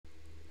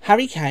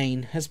Harry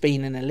Kane has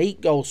been an elite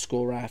goal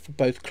scorer for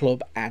both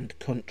club and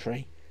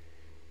country.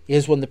 He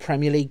has won the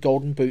Premier League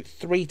Golden Boot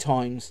 3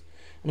 times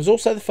and was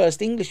also the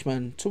first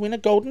Englishman to win a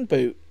Golden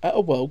Boot at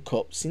a World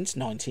Cup since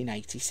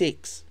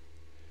 1986.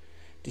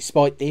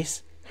 Despite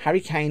this,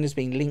 Harry Kane has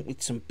been linked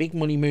with some big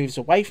money moves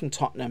away from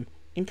Tottenham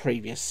in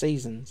previous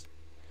seasons.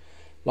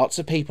 Lots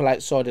of people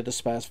outside of the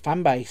Spurs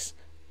fanbase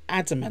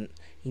adamant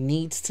he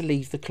needs to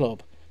leave the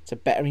club to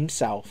better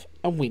himself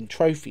and win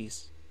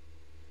trophies.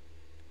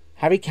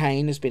 Harry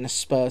Kane has been a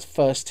Spurs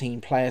first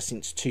team player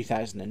since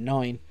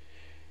 2009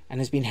 and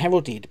has been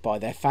heralded by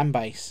their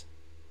fanbase.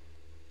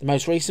 The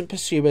most recent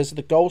pursuers of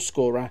the goal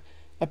scorer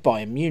are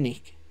Bayern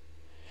Munich.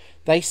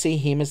 They see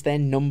him as their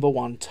number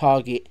one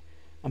target,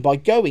 and by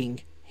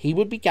going, he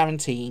would be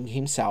guaranteeing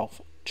himself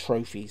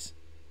trophies.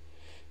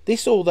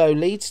 This although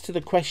leads to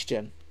the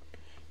question,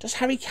 does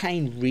Harry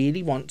Kane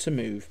really want to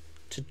move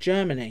to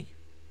Germany?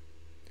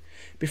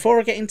 Before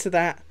I get into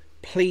that,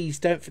 please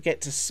don't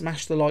forget to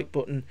smash the like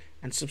button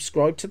and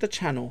subscribe to the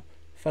channel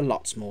for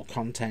lots more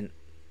content.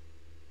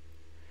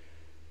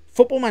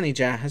 Football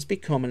Manager has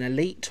become an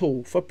elite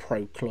tool for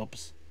pro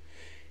clubs.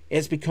 It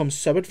has become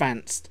so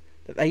advanced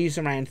that they use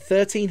around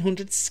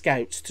 1,300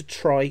 scouts to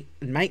try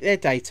and make their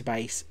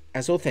database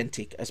as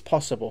authentic as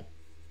possible.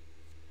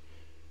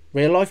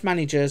 Real life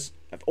managers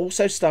have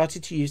also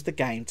started to use the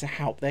game to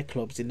help their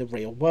clubs in the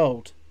real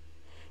world.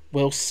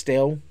 Will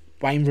Still,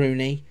 Wayne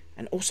Rooney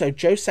and also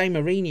Jose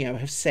Mourinho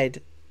have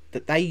said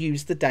that they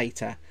use the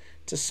data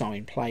to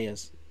sign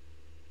players.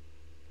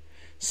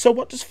 So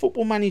what does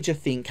Football Manager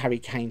think Harry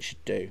Kane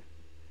should do?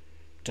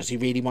 Does he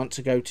really want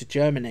to go to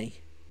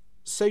Germany?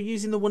 So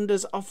using the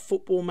wonders of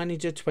Football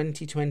Manager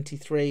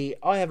 2023,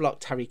 I have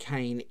locked Harry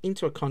Kane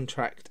into a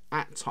contract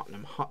at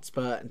Tottenham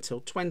Hotspur until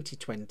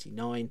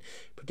 2029,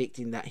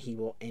 predicting that he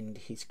will end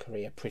his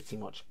career pretty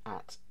much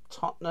at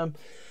Tottenham.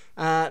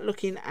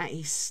 Looking at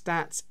his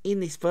stats in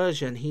this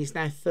version, he's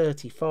now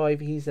 35.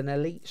 He's an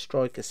elite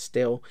striker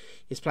still.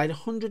 He's played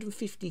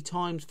 150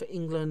 times for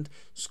England,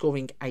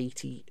 scoring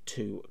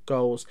 82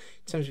 goals.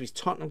 In terms of his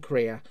Tottenham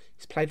career,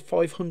 he's played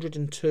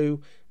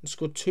 502 and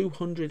scored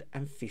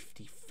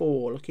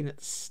 254. Looking at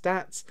the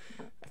stats,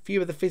 a few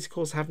of the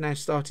physicals have now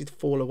started to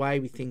fall away,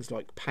 with things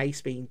like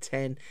pace being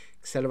 10,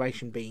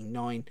 acceleration being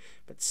 9,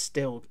 but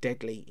still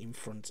deadly in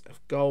front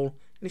of goal.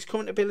 And his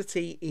current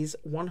ability is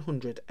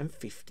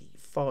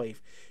 155.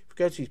 If we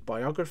go to his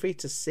biography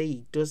to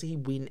see, does he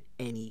win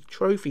any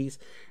trophies?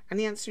 And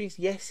the answer is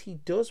yes, he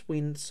does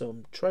win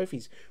some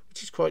trophies,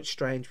 which is quite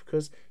strange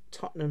because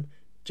Tottenham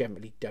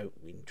generally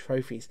don't win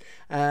trophies.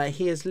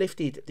 He has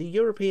lifted the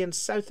European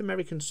South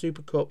American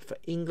Super Cup for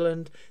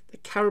England, the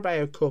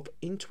Carabao Cup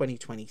in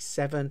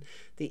 2027,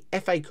 the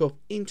FA Cup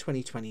in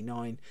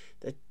 2029,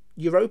 the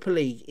Europa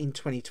League in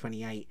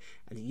 2028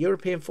 and the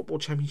European Football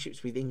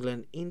Championships with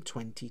England in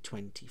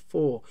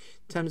 2024.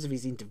 In terms of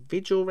his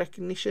individual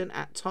recognition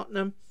at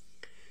Tottenham,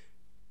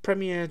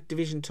 Premier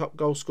Division top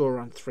goal scorer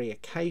on 3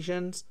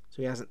 occasions,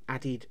 so he hasn't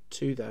added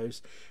to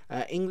those.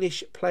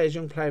 English Players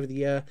Young Player of the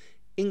Year,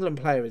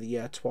 England Player of the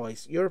Year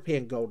twice,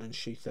 European Golden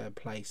Shoe 3rd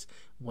place,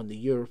 won the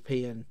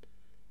European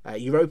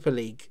Europa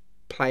League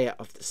Player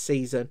of the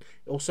Season,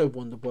 also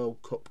won the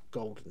World Cup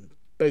Golden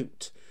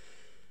Boot.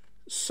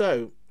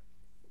 So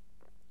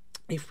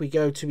if we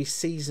go to his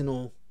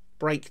seasonal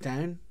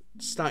breakdown,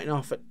 starting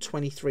off at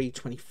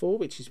 23-24,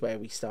 which is where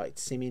we started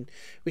simming,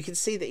 we can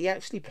see that he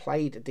actually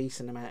played a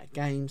decent amount of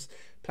games,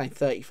 playing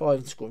 35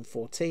 and scoring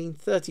 14,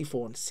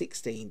 34 and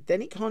 16.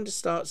 Then it kind of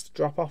starts to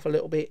drop off a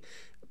little bit.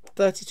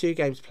 32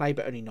 games played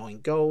but only 9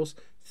 goals,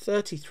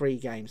 33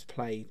 games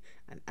played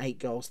and 8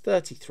 goals,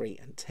 33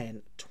 and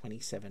 10,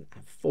 27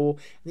 and 4.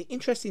 And the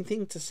interesting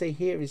thing to see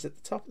here is at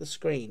the top of the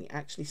screen, it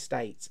actually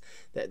states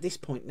that at this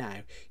point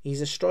now,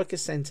 he's a striker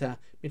centre,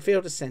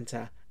 midfielder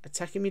centre,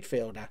 attacking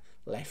midfielder,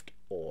 left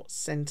or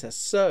centre.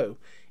 So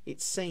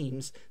it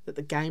seems that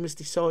the game has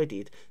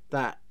decided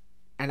that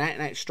an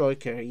out-and-out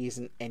striker he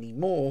isn't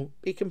anymore.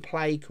 He can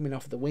play coming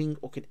off the wing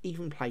or could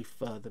even play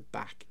further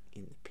back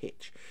in the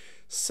pitch.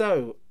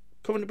 So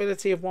current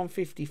ability of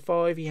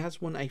 155, he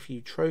has won a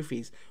few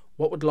trophies.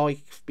 What would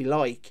life be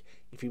like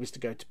if he was to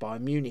go to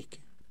Bayern Munich?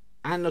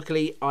 And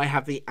luckily, I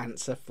have the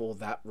answer for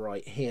that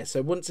right here.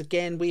 So once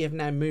again, we have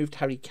now moved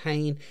Harry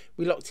Kane.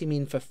 We locked him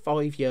in for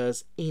 5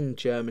 years in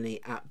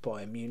Germany at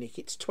Bayern Munich.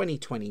 It's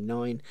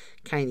 2029.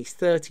 Kane is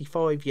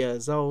 35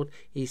 years old.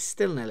 He's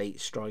still an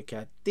elite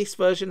striker. This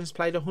version has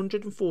played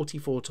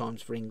 144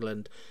 times for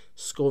England,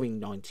 scoring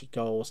 90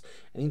 goals.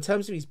 And in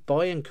terms of his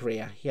Bayern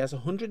career, he has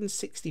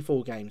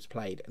 164 games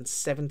played and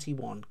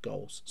 71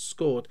 goals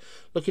scored.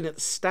 Looking at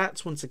the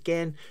stats, once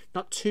again,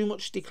 not too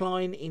much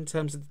decline in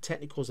terms of the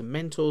technicals and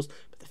mentals,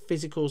 but the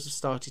physicals have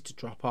started to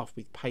drop off,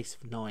 with pace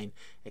of 9,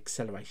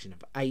 acceleration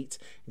of 8,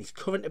 and his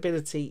current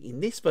ability in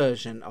this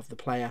version of the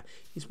player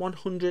is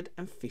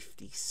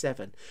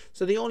 157.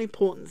 So the all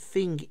important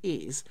thing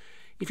is,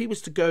 if he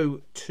was to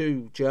go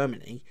to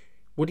Germany,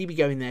 would he be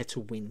going there to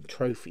win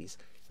trophies?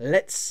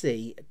 Let's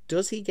see,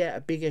 does he get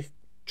a bigger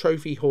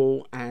trophy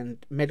haul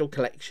and medal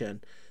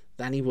collection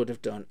than he would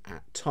have done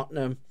at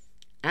Tottenham?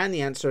 And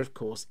the answer, of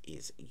course,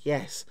 is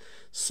yes.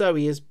 So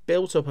he has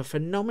built up a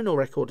phenomenal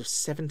record of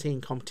 17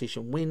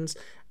 competition wins,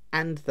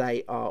 and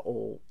they are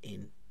all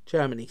in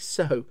Germany.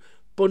 So,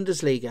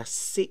 Bundesliga,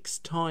 6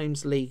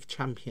 times league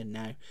champion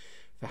now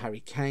for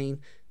Harry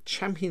Kane.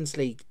 Champions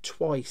League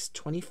twice,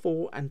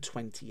 24 and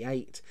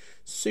 28.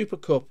 Super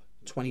Cup,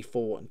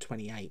 24 and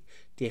 28.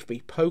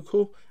 DFB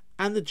Pokal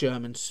and the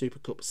German Super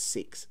Cup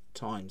 6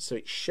 times. So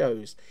it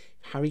shows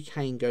if Harry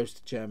Kane goes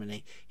to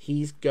Germany,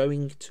 he's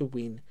going to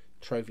win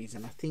trophies,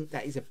 and I think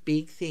that is a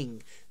big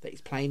thing that is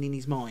playing in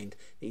his mind,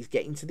 that he's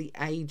getting to the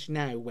age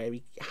now where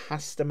he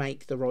has to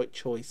make the right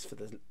choice for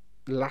the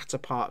latter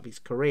part of his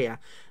career.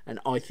 And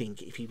I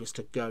think if he was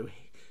to go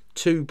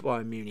to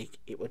Bayern Munich,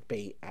 it would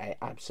be an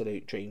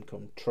absolute dream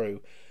come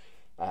true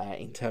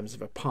in terms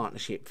of a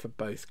partnership for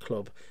both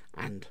club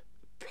and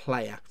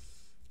player.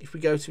 If we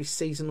go to his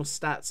seasonal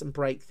stats and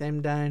break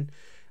them down,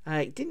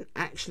 it didn't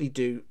actually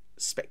do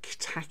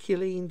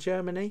spectacularly in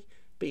Germany,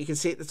 but you can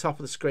see at the top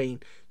of the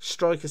screen,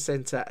 striker,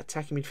 centre,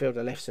 attacking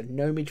midfielder left, so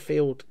no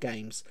midfield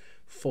games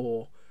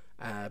for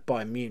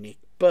Bayern Munich.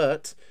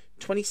 But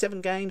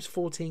 27 games,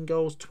 14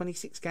 goals,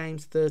 26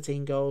 games,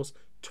 13 goals,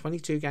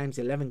 22 games,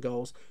 11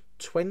 goals,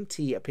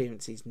 20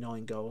 appearances,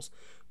 9 goals,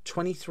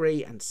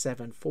 23 and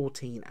 7,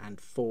 14 and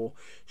 4.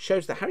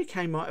 Shows that Harry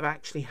Kane might have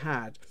actually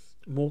had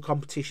more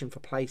competition for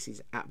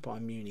places at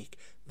Bayern Munich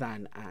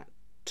than at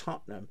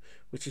Tottenham,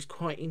 which is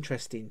quite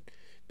interesting,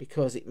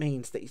 because it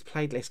means that he's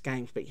played less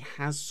games, but he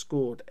has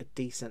scored a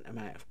decent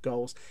amount of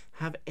goals.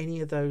 Have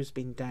any of those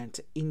been down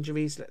to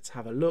injuries? Let's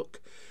have a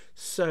look.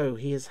 So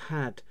he has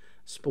had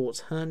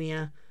sports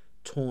hernia,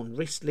 torn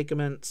wrist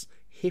ligaments,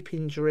 hip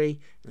injury,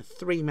 and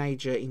 3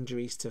 major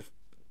injuries to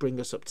bring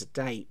us up to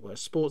date were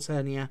sports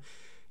hernia,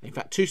 in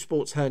fact 2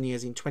 sports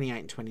hernias in 28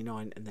 and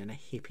 29, and then a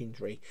hip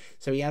injury.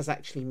 So he has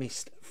actually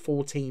missed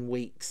 14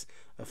 weeks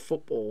of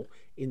football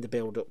in the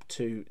build-up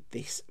to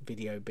this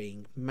video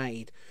being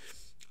made.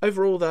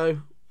 Overall,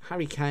 though,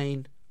 Harry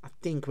Kane, I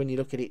think when you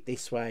look at it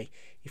this way,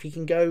 if he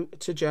can go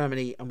to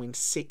Germany and win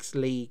 6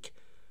 league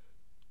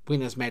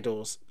winners'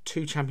 medals,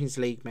 2 Champions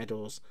League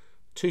medals,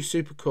 2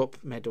 Super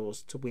Cup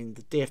medals to win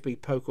the DFB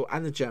Pokal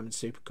and the German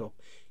Super Cup,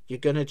 you're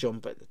going to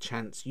jump at the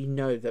chance. You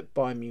know that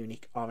Bayern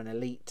Munich are an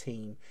elite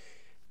team.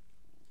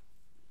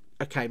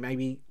 Okay,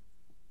 maybe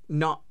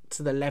not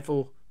to the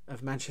level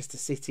of Manchester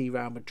City,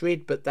 Real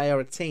Madrid, but they are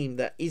a team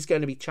that is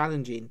going to be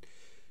challenging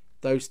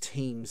those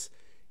teams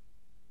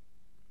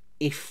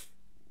if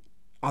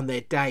on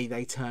their day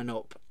they turn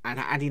up, and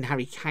adding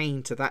Harry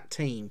Kane to that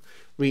team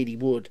really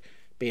would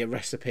be a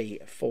recipe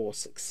for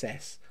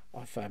success,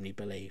 I firmly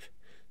believe.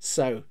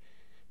 So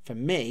for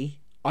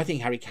me, I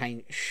think Harry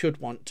Kane should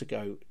want to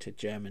go to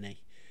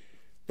Germany.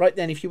 Right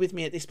then, if you're with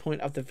me at this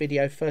point of the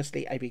video,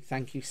 firstly, a big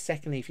thank you.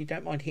 Secondly, if you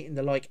don't mind hitting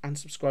the like and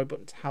subscribe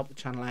button to help the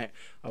channel out,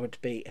 I would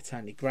be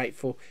eternally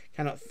grateful.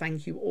 Cannot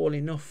thank you all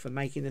enough for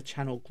making the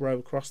channel grow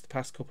across the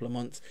past couple of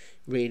months.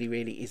 Really,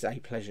 really is a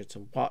pleasure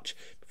to watch.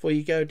 Before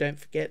you go, don't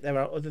forget there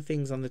are other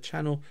things on the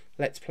channel.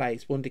 Let's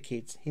Plays, Wonder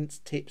Kids, hints,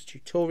 tips,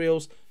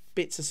 tutorials,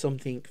 bits of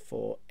something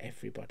for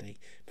everybody.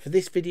 For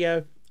this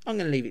video, I'm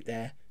going to leave it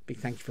there. Big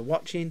thank you for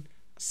watching.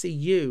 See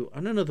you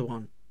on another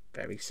one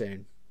very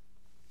soon.